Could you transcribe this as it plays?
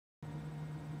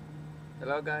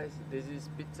Hello guys, this is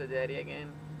PizzaDaddy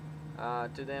again.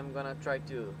 Today I'm gonna try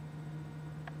to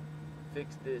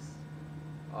fix this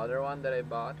other one that I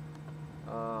bought.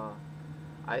 Uh,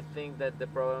 I think that the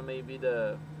problem may be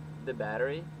the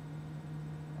battery.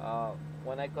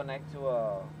 When I connect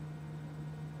to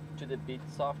the Beat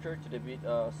software, to the Beat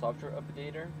software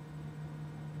updater,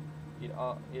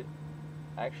 it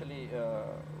actually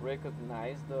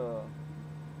recognized the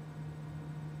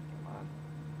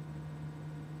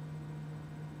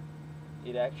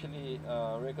it actually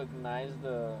recognized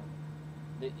the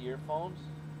earphones.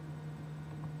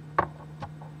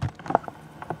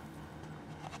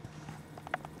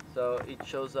 So it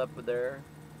shows up there,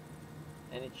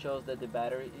 and it shows that the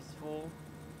battery is full,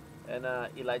 and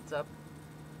it lights up.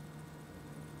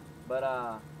 But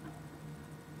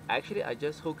actually, I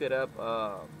just hooked it up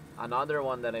another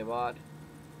one that I bought,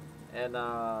 and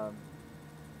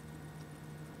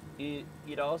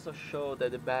it also showed that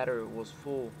the battery was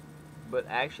full. But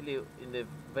actually, in the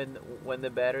when the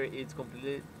battery is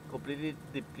completely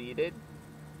depleted,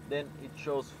 then it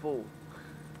shows full.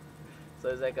 So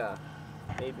it's like a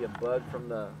maybe a bug from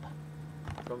the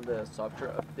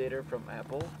software updater from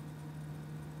Apple.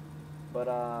 But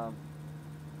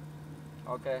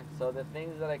okay, so the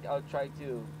thing is that like I'll try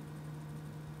to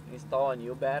install a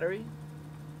new battery,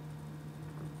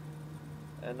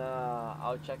 and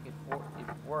I'll check if it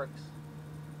works.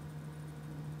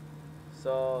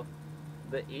 So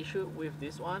the issue with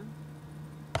this one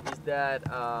is that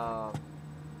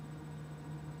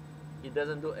it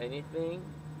doesn't do anything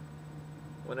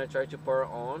when I try to power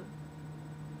on.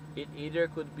 It either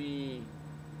could be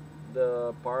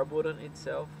the power button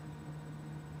itself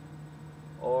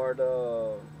or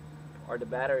the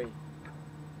battery.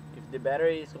 If the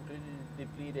battery is completely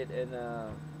depleted and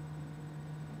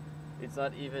it's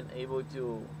not even able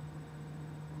to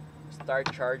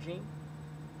start charging,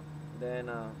 then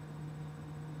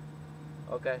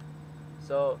okay.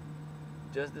 So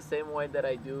just the same way that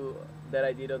I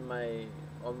did on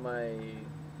my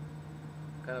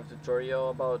kind of tutorial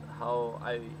about how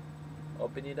I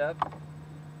open it up,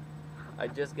 I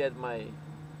just get my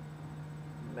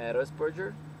metal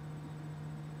spurger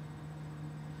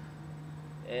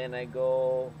and I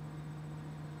go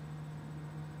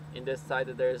in this side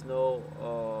that there is no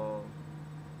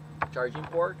charging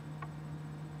port,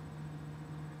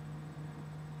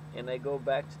 and I go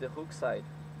back to the hook side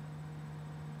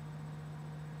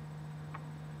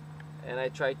and I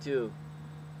try to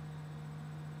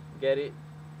get it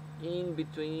in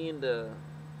between the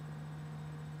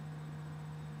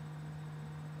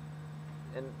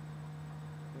and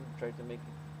try to make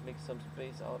some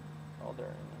space out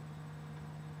there.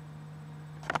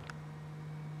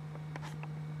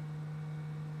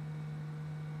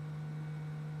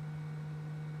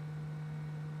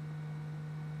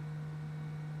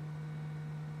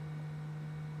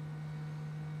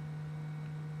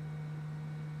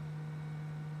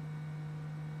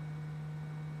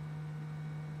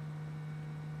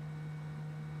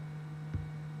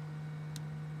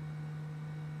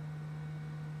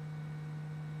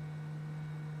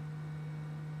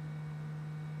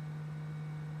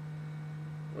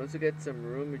 Once you get some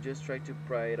room, you just try to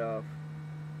pry it off.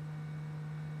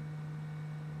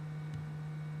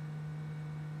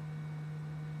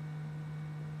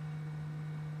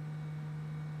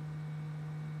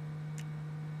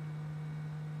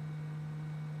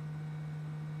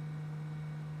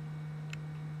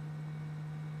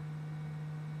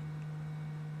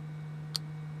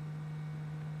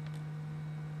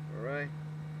 Alright,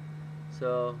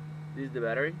 so this is the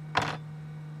battery.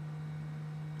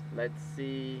 Let's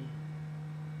see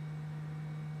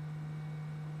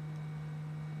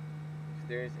if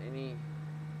there's any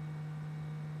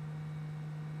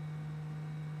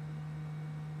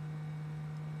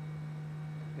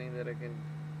thing that I can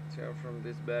tell from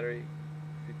this battery,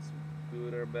 if it's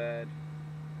good or bad.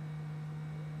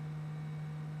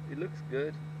 It looks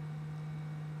good.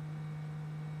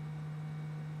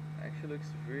 Actually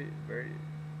looks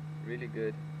really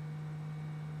good.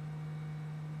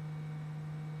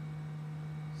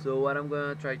 So what I'm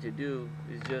gonna try to do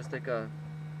is just like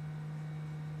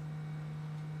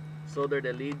solder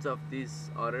the leads of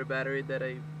this other battery that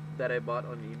I bought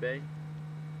on eBay.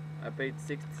 I paid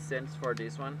 60 cents for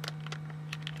this one.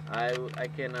 I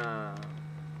can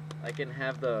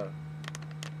have the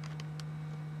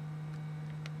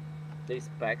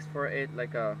specs for it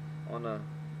like on a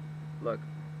look.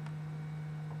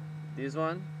 This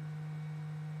one.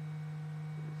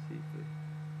 Let's see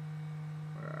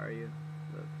if where are you?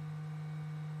 Look.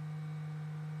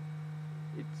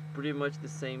 It's pretty much the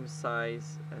same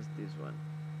size as this one.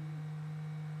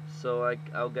 so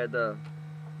I'll get the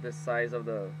size of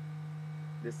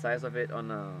it on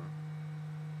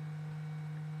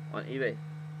eBay,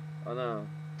 on a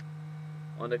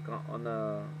on the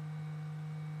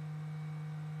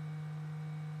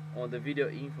on the video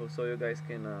info, so you guys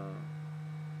can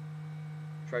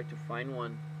try to find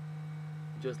one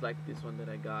just like this one that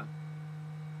I got.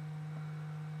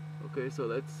 Okay, so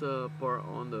let's power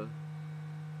on the.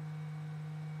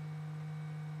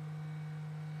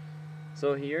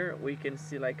 So here we can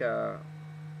see like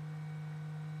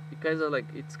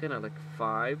it's kind of like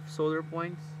 5 solder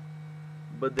points,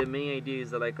 but the main idea is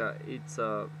that it's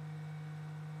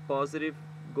positive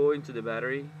going to the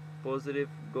battery, positive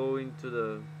going to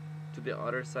the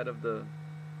other side of the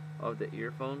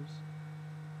earphones,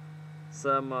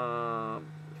 some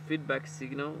feedback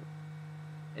signal,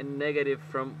 and negative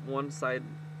from one side,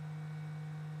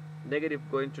 negative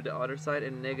going to the other side,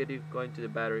 and negative going to the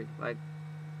battery. Like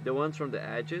the ones from the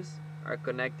edges are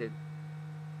connected.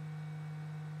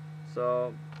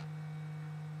 So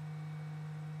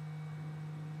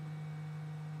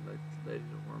let's let it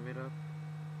warm it up.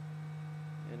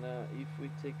 And if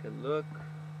we take a look,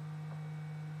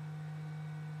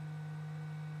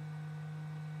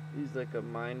 it's like a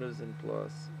minus and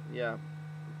plus. Yeah,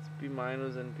 it's P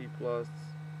minus and P plus.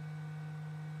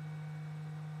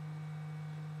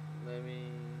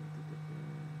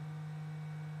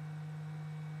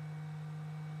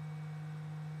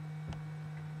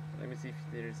 Let me see if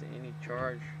there's any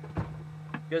charge,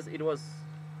 because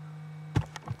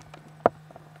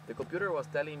the computer was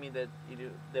telling me that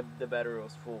the battery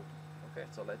was full. Okay,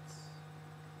 so let's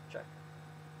check.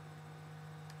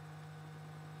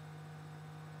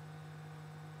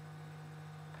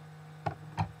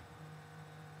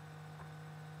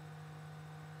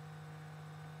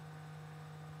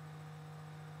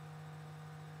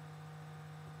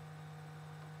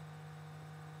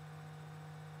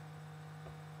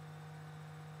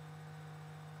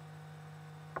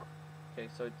 Okay,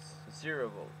 so it's 0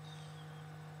 volts.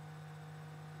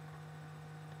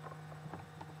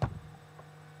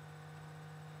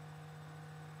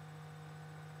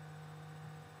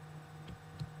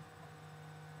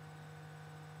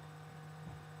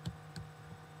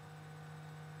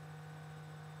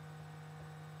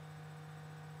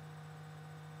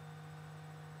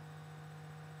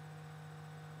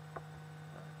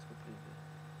 It's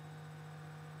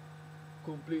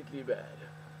completely bad.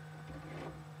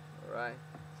 Alright,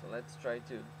 so let's try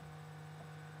to,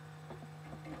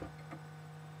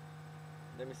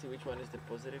 let me see which one is the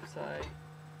positive side.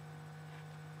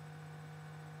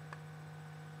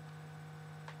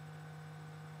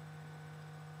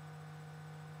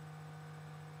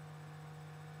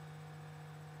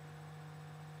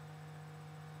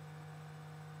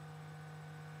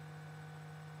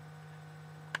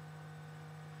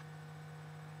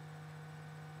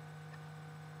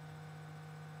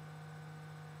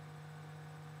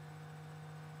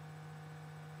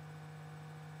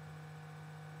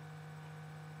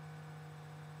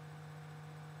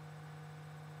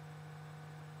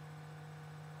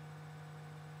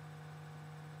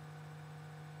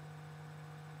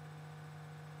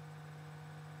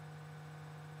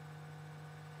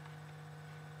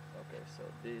 Okay, so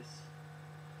this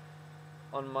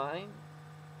on mine,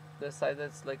 the side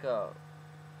that's like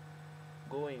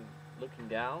looking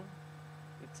down,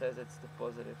 it says it's the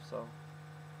positive. So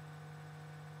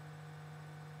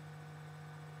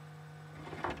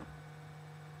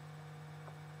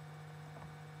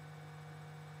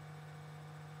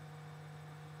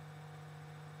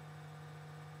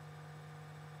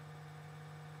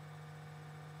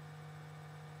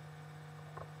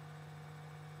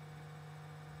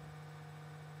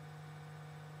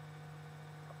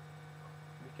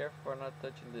be careful for not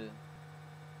touching the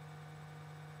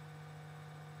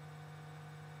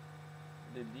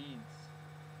leads,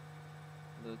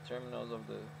 the terminals of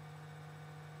the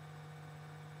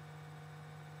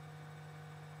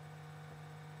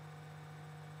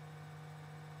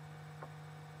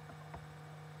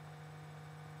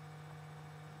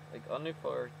like only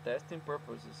for testing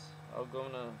purposes. I'm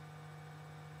gonna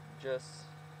just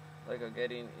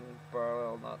get in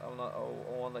parallel. I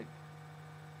won't like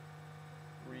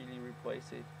really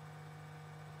replace it.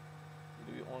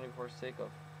 It'll be only for sake of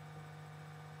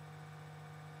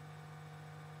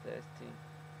testing.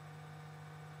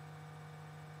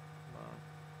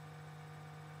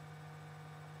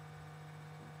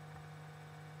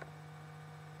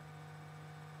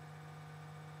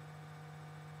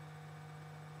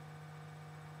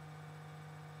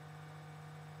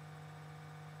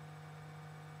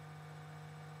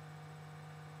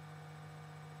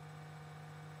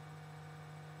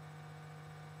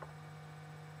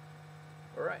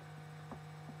 Alright,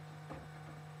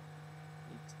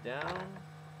 it's down.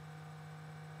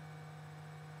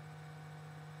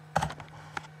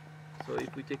 So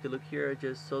if we take a look here, I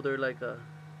just solder like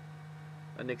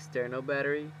an external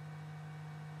battery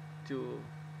to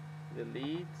the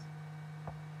leads,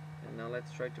 and now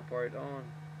let's try to power it on.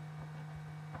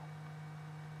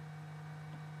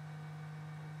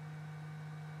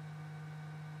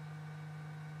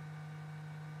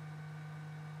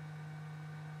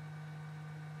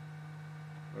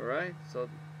 Alright, so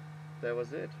that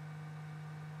was it.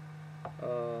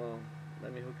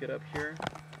 Let me hook it up here to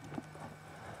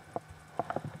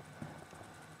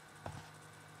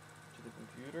the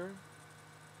computer.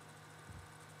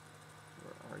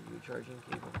 Where are you, charging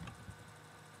cable?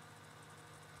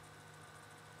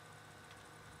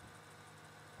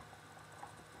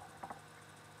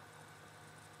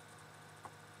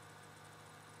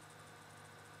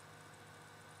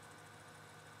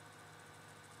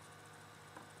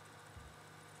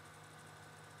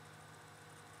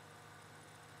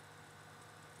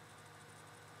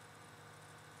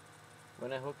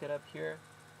 When I hook it up here,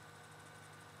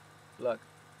 look,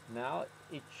 now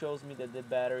it shows me that the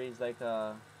battery is like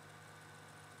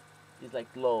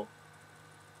low.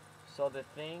 So the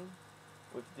thing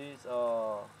with this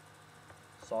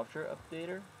software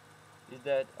updater is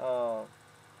that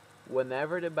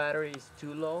whenever the battery is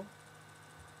too low,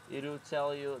 it will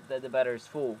tell you that the battery is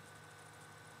full.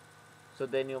 So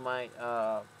then you might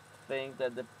think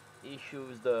that the issue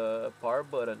is the power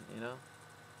button, you know.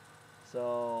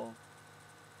 So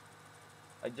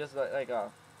I just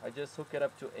I just hook it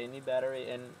up to any battery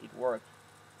and it worked.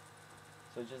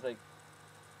 So just like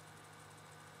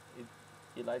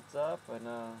it lights up and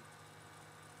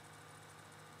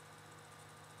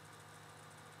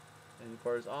it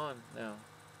powers on now.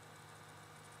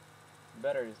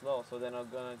 Battery is low, so then I'm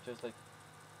gonna just like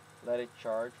let it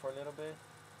charge for a little bit.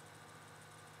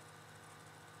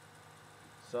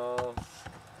 So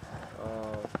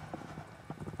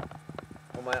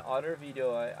on my other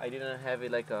video, I didn't have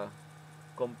it like a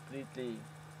completely.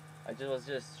 I was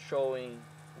just showing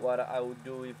what I would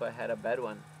do if I had a bad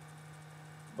one.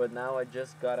 But now I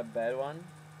just got a bad one,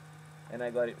 and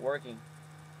I got it working.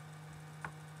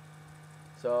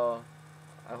 So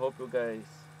I hope you guys.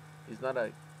 It's not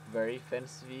a very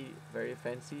fancy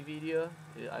video.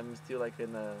 I'm still like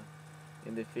in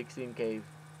the fixing cave,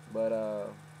 but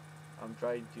I'm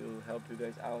trying to help you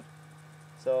guys out.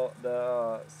 So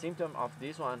the symptom of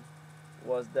this one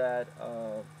was that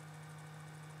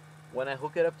when I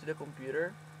hook it up to the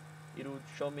computer, it would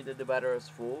show me that the battery is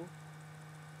full.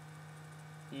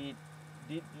 It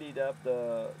did lit up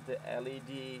the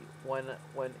LED when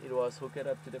it was hooked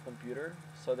up to the computer,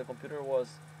 so the computer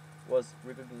was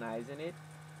recognizing it,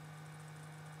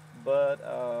 but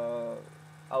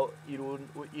it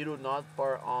would not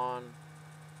power on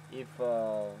if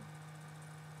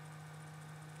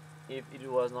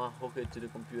it was not hooked to the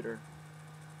computer.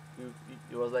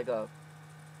 It was like a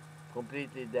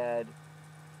completely dead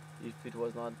if it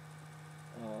was not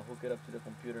hooked up to the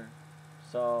computer.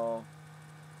 So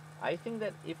I think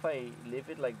that if I leave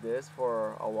it like this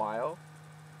for a while,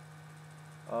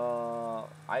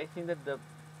 I think that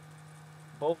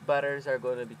both batteries are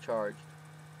going to be charged.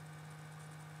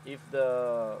 If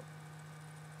the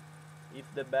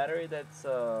battery that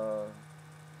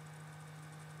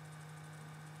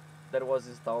was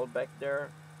installed back there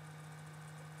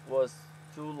was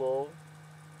too low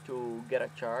to get a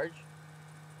charge,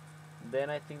 then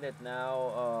I think that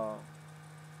now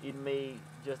it may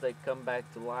just like come back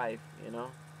to life, you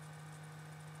know.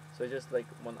 So just like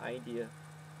one idea.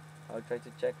 I'll try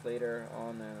to check later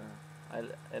on,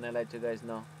 and I'll let you guys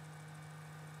know.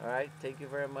 Alright, thank you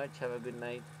very much. Have a good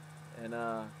night. And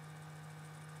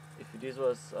if this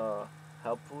was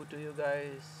helpful to you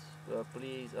guys,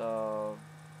 please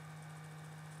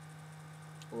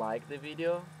like the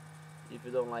video. If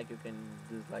you don't like, you can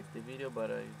dislike the video, but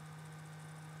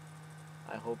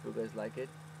I hope you guys like it.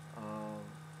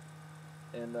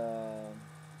 And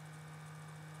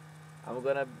I'm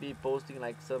gonna be posting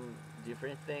like some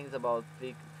different things about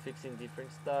fixing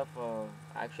different stuff.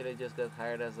 Actually, I just got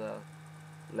hired as a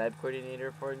lab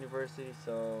coordinator for university,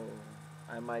 so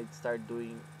I might start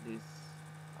doing this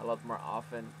a lot more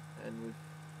often and with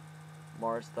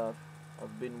more stuff.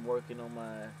 I've been working on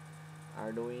my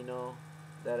Arduino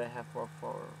that I have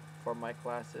for my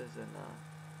classes, and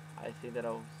I think that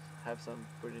I'll have some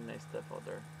pretty nice stuff out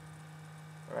there.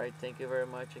 Alright, thank you very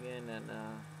much again, and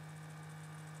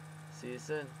see you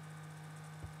soon.